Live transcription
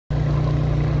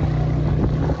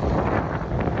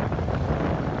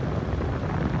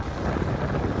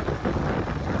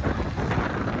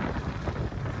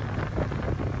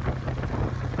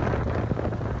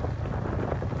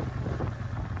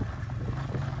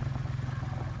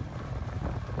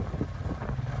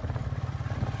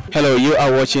Hello, you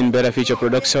are watching Better Future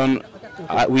Production.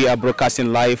 We are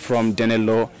broadcasting live from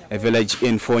Denelo, a village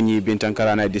in Foni,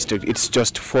 Bintankarana district. It's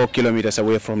just 4 kilometers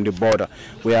away from the border,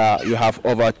 where you have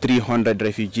over 300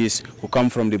 refugees who come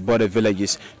from the border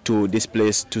villages to this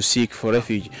place to seek for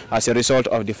refuge as a result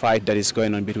of the fight that is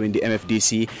going on between the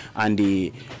MFDC and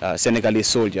the Senegalese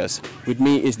soldiers. With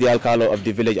me is the alcalde of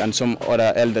the village and some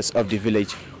other elders of the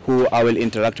village who I will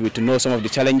interact with to know some of the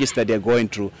challenges that they're going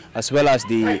through, as well as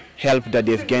the help that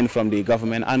they've gained from the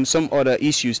government and some other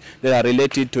issues that are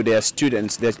related to their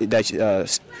students, their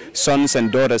sons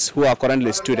and daughters who are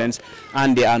currently students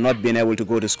and they are not being able to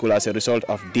go to school as a result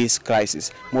of this crisis.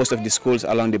 Most of the schools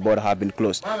along the border have been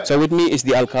closed. So with me is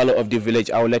the alcalde of the village.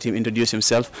 I will let him introduce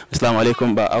himself. Assalamu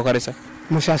alaikum.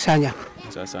 Musa Sanya.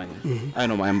 Musa Sanya. I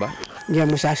know my emba. Yeah,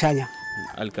 Musa Sanya.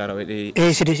 Alcalde.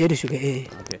 Okay.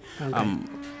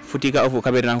 Futika of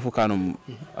Kabirang Fukanum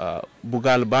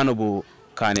Bugal Banobu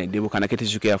Kane, de Bukana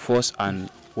Ketisuke force and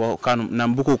Wakanum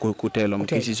Nambuku Kutelum,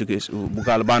 Ketisuke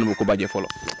Bugal Banu Kubaja follow.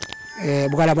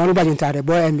 Bugalabanu Bajintare,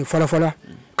 boy and follow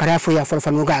Karafuya for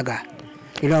Fanugaga.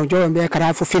 You know, Joe and Bear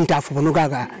Karafu Finta for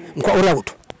Nugaga, Nko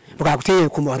Bugati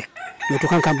Kumore. You took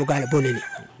Bugal Bonini.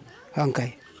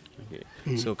 Okay.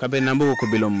 So kabe nambu ko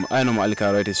bilum ayno mo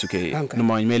alkarate suke no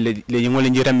mo mel le ngol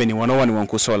njirambeni wono woni won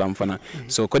ko solam fana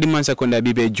so kodi man sekonda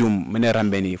bibe jum mene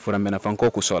rambeni furambena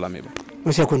fanko ko solam be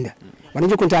mo sekunda woni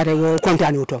jokuntare wo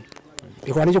kontani utom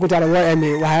e ko woni jokuntare wo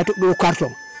emi wa hatu do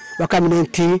carton wa kaminen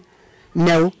ti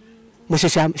new mo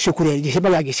sesam shukure ji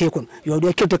hebala gi sekon yo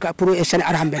do kete ka pour e sen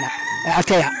arambena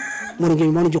ataya mo ngi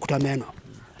mo jokuta meno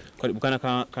kodi bukana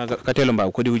ka telo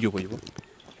mba kodi wujo ko jibo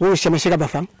wo sema siga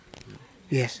bafam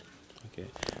yes. Okay,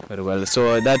 very well.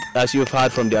 So that, as you've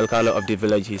heard from the alcalde of the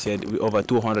village, he said over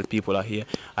 200 people are here,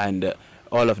 and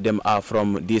all of them are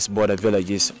from these border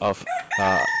villages of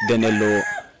Denelo,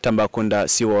 Tambakunda,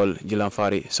 Siwol,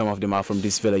 Jilanfari. Some of them are from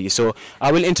these villages. So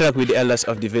I will interact with the elders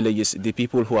of the villages, the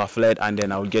people who have fled, and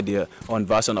then I will get their own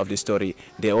version of the story,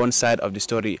 their own side of the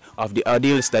story, of the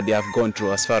ordeals that they have gone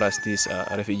through as far as this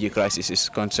refugee crisis is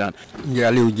concerned.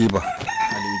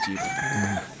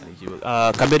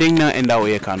 Kabering na enda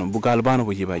oye kanu bugal bano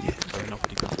ko jibaje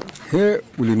he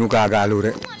uli nu gaga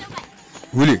lure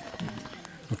uli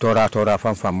tora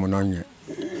fam mononye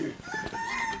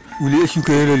uli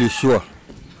esukere le sho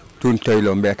ton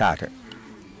taylo mbetata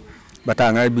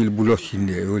batanga bil bulo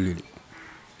sinde uli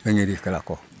ngeri kala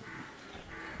ko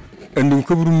andum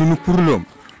ko buru munu purlom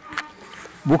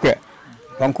buke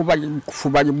banku baje fu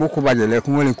baje boku baje le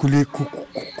ko ngole kuli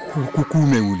ku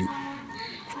me uli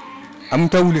am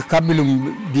tawuli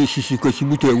kabilum di sisi ko ci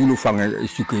buté wulu fanga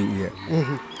suké ye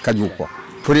kaju ko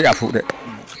furi afu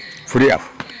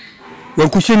won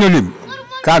ku senelim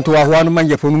kanto wa wanu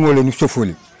manje fo ngole ni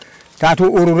sofoli tato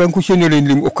oro ran ku senelim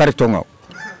lim o karito ngaw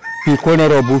pi ko na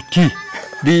robu ti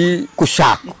di ku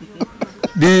sak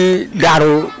di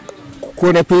daro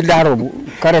ko ne pi daro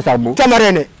kareta bu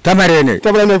tamarene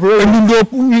ko ndindo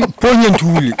ponyentu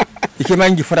wuli ike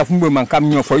mangi fara fumbo man kam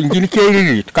nyofo ngini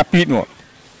keri kapino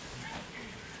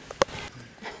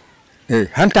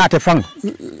hantate fang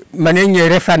manenye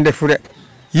refande fure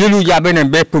yelu jabenen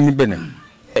be pomi benen.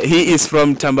 He is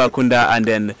from Tambakunda, and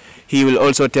then he will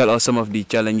also tell us some of the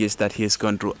challenges that he has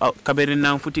gone through. Kabere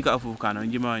na futika afukano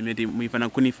njima meti mifana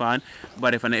kunifan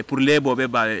bare fana pour les bobe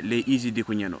ba les easy de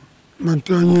kunyeno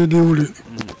mantanye de wuli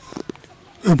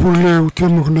e pour les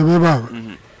temu ne be ba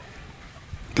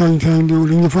tan de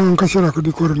wuli ni fan kasara ko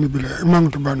di korni bila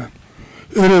mangto banan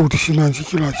ere wuti sinan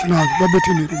sikila ba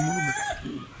beteni dum mo be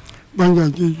banja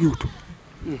ji yutu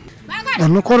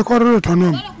no kor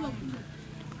tanom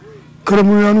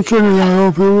karamu yanu kene ya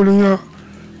yo pe wuli ya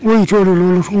woy tore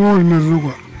lolu ngol na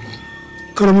rugo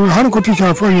karamu har ko ti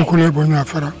cha fa ko le bonya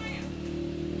fara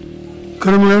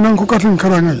karamu nan ko katin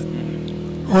karanga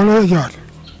wala jaat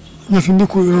nyasindi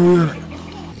ko yera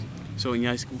so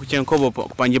nyas ku chen ko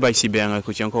panje ba sibenga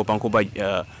ku chen ko panko ba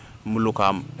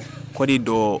mulukam ko di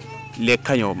do le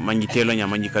kanyo mangi telo nya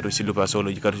mangi kado silupa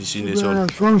solo jikado sinde solo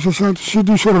fam so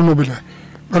sidi solo no bila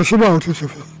bar siba auto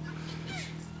sofi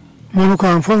mono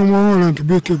kan fam mo wala to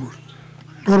betebul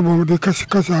dorbo de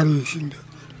kasari sinde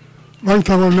ban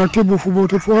tawo na tebu fubo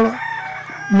to fola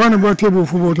mana ba tebu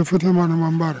fubo to fete mana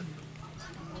mambare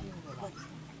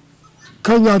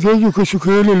kanya teju ko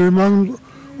sukele le man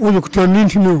o ko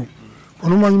taninti no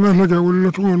ono ma me le ga wala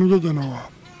to ono je no wa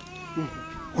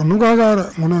onu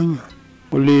gagara mononya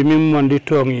uli mim di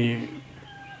tongi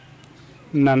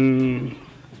nan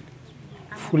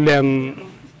fuleng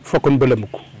fokon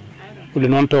belemuko uli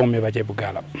non tong me baje bu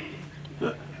galap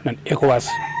nan ECOWAS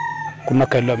ku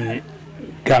nakay lomni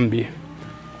Gambie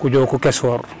ku jo ku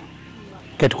kesor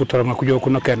ket ku toronga ku jo ku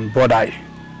naken boday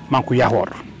manku yahor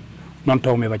non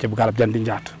taw me bace bugalab jandi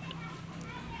njaat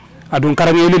adun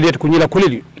karange yeli let ko nyila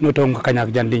kulili no taw ko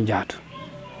kanyak jandi njaat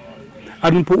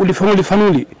adun po uli famuli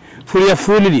fanuli furiya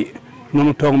fulili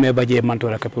non taw me baje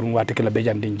mantora ka pour wati kala be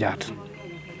jandi njaat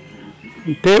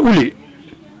te uli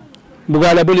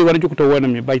bugala boli wara jukuto wona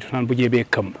mi baytu tan buje be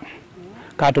kam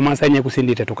ka to man sanye ko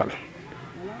sindite tukal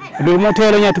do mo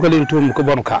telo nyatu ko len tum ko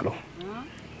bonu kalo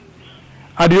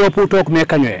adu yo pu tok me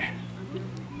kanyoe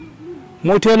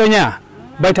mo telo nya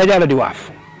bayta jala di waf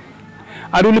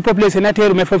adu li population na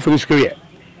telo me fa friskiye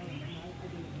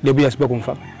de bias bakum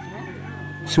fa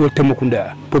si wol temo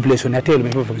kunda population na telo me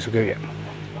fa friskiye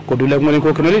ko du lek mo len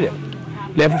ko kanoli de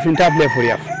le fa fin table for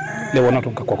yaf le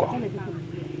wonaton ka koko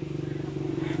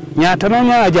nya tano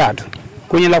nya jaat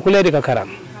ko nyala ko lede ka karam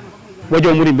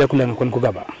wajo muri be ko len kon ko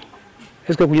gaba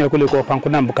est ce que kunya ko le ko panko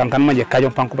nambu kan manje kajo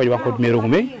panko bajo ko mero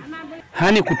ngume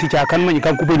hani ku tica kan manje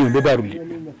kan ko boni be baruli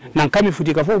nan kami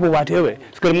futi ka fo bo watewe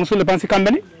est ce que mon le pensi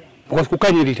kambani ko ko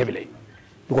kanyiri tebele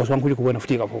ko so ko wona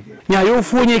futi ka fo nya yo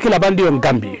fonye kila bandi on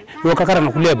gambi yo ka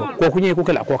karana ku lebo ko kunye ko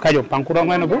kala ko kajo panko ro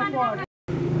ngana bo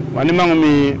wani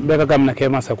mangomi be ka gamna ke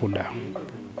masakunda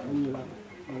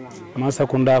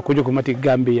kujo ko mati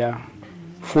gambia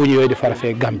fonye yo de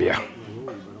farfe gambia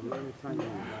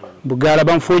bugala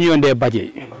ban fonyi onde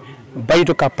baje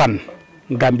baytu ka pan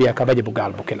gambia ka baje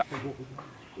bugal bukila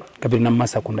kabir nam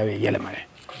masakunda we yele mare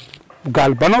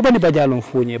bugal bano bani bajalon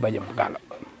fonyi baje bugal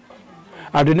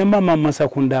adune mama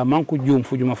masakunda manku jum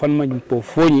fujuma fan ma po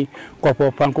fonyi ko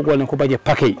po pan ko golen ko baje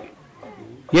pakay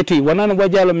yeti wanana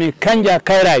bajalo mi kanja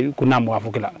kayray ku nam wa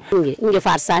fukila nge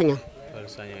far sanya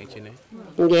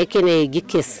nge kene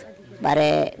gikes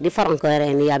bare di faranko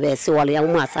reni yabe si wal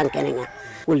yang ma sankenenga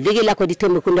wul digi la ko di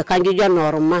tembe kunde kanju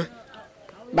jonnoruma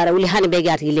bara wuli hani be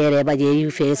gati lere baje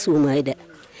yu fe suma de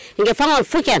nge fangal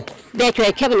fuken be to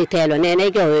e kebni telo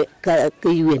nene jo ka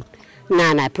yuwen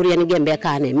nana pour yen gembe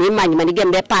kane mi magni mani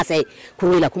gembe passé ko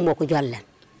wila ko moko jollen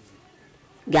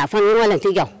ga fangal wala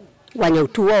ti jaw wanyaw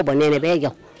tuwo bo nene be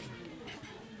jaw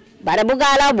bara bu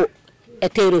gala bu e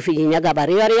tero fi nyaga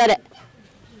bari yor yode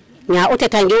nya ote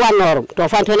tangi wanorum to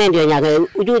fanto nen dio nyaga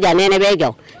ujuja nene be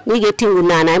jaw ni ge tingu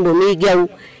nana mbo mi gew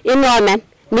inomen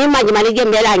mi maji mani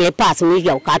gembe la nge pass mi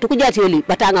gew ka to ku jati li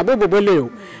batanga bobo bollew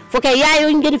foke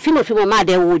yayo ngedi fimo ma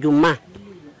de wujum ma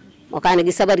o kana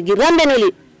gi sabar gi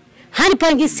rambenoli hani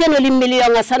pangi senoli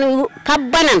million nga sanu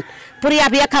kabanan pour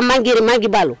yab yakam mangi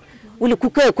balu wuli ku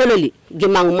ko kololi gi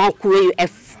mang man ku yu e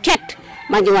ket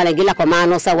mangi wala gi la ko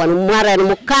mano sa wanu marenu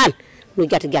mu kan nu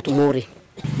jati muri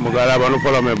mugala banu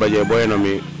polo me baje boyeno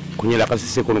mi kunyila kasi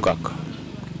sekunu kak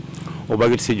o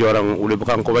bagit si jorang ule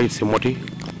bukan ko bagit si moti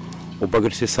o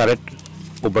bagit si saret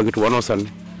o bagit wanosan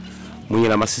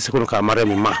munyila masisi sekunu ka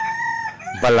maremi ma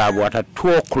bala bo ata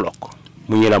 2 o'clock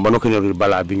munyila banu kene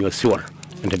bala bi ñoo siwol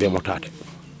ente be motate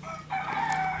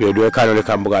yo do kala le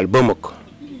kambugal bomok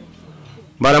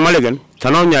bara malegen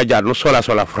tanaw nya jaar no sola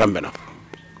frambe na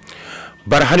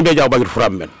bara hani be jaw bagit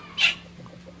frambe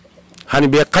hani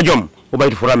be kajom o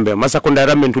bayti furambe masakunda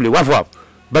ramben tuli wafwa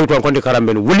bagito on konde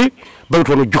karamben wuli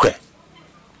bagito no juke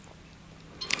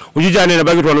o jujane na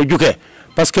bagito no juke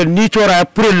parce que ni tora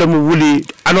problème wuli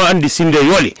ano andi sinde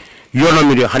yoli yono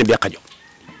mi hani be kajo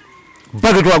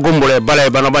bagito gombole balay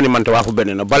bana bani mante wafu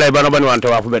beneno balay bana bani mante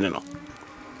wafu beneno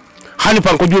hani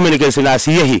pan ko jumeni ken sina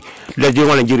si yehi le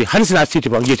jingol jiri hani sina siti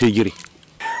pan jeti jiri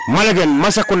malagen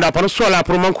masakunda pan sola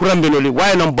pour man ko rambenoli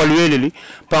way non balweleli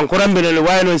pan ko rambenoli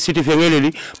way non siti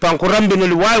fengeleli pan ko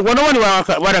rambenoli way wona woni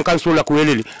waran kan sola ko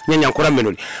weleli nyanyan ko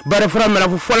rambenoli bare framela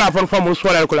fu fola fan famu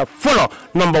sola ko la folo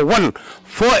number 1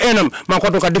 fo enam man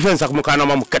ko to ka defense ak mu kana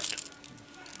mam ket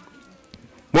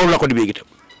mom la ko di begita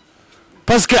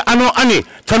parce que ano ani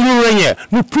tanu renye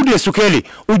nu pudde sukeli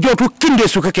o jotu kinde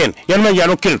sukaken yan man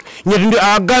yano kin nyedi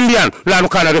a gambian la no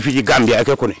kana refugee gambia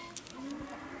ak ko ne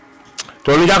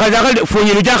to lu jakal de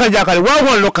fonyi lu jakal wa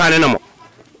won lo kana namo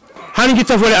han gi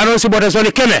tafole annonce bote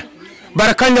soni keme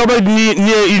bara kanjo ba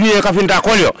ni ka finta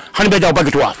kolyo han be jaw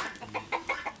bagitu waf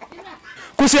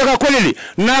ku seka koleli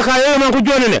naka yeyo man ko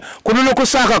jonene ko lu ko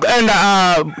saka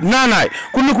enda nanay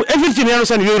ko lu ko effectivement yano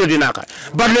san yoro dinaka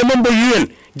bar le mombo yuen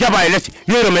jabay leti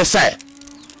yoro me say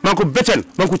man ko beten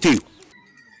man ko tiyu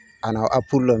ana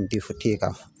apulom di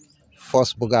futika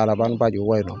force bugala ban baju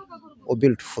wayno o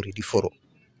biltu furi di foro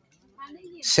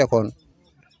second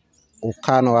o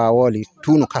kano a woli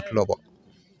tunu katlobo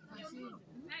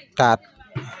tat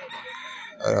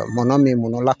monomi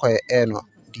mono lako eno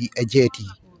di ejeti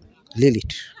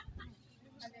lilit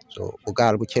so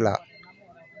bugal bu cila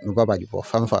no babaji bo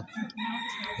famfa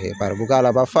e bar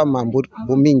bugala ba famma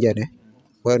bu minjene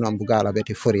wayno bugala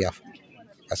beti furiaf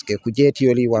parce que ku jeti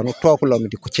yoli wanu tokulom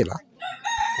di ku cila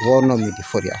wono mi di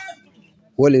foria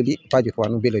woleli baji ko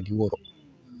anu bele di woro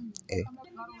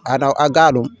ana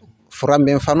agalum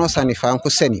furambe fano sani fan ko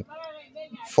seni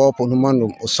fopo no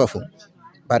mandum o sofu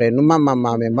bare no mamma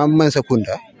mame mamman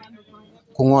sakunda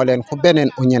ko ngolen ko benen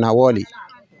o nyana woli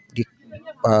di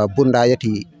bunda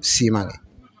yati simange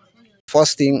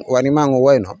fasting wani mango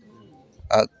wayno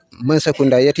man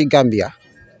sakunda yati Gambia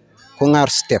ko ngar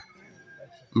step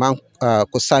man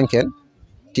ko sanken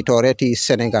titoreti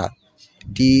Senegal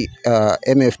di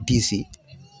MFDC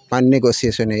man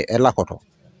négociation e lakoto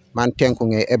man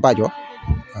tenkunge e bajo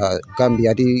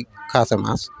Gambia di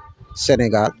Casamance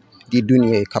Senegal di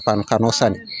dunie kapan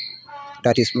kanosani.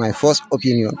 That is my first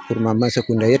opinion pour ma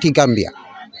sekunda yeti Gambia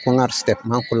ko ngar step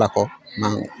man ko lako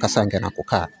man kasangena ko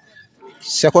ka.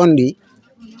 Secondly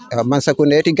man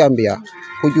sekunda yeti Gambia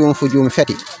fujum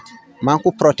feti man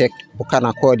ko protect bu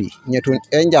kana kodi nyetun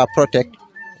enja protect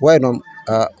wayno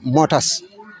motas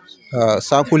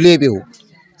sanku lebewu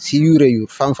si yure yu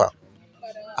fanfa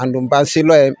andum ban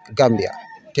silo e Gambia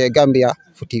te Gambia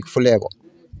futi fulego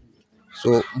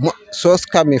so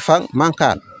kami fan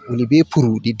mankan uli be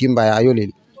puru di dimba ya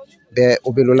yoleli be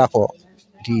obelo lako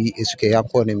di esuke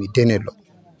yankone mi Denelo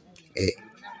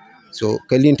so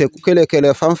kelinte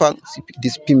kele fanfan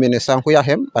dispimene sanku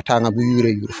yahem batanga bu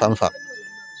yure yu fanfa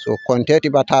so konteti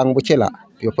batang bu cela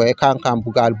yo ko e kankam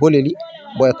bugal boleli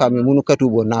boy kam munu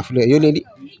katubo nafle yoleli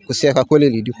ko seka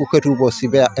koleli di ko katubo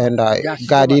sibe enda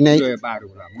gadi nay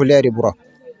ko leeri buro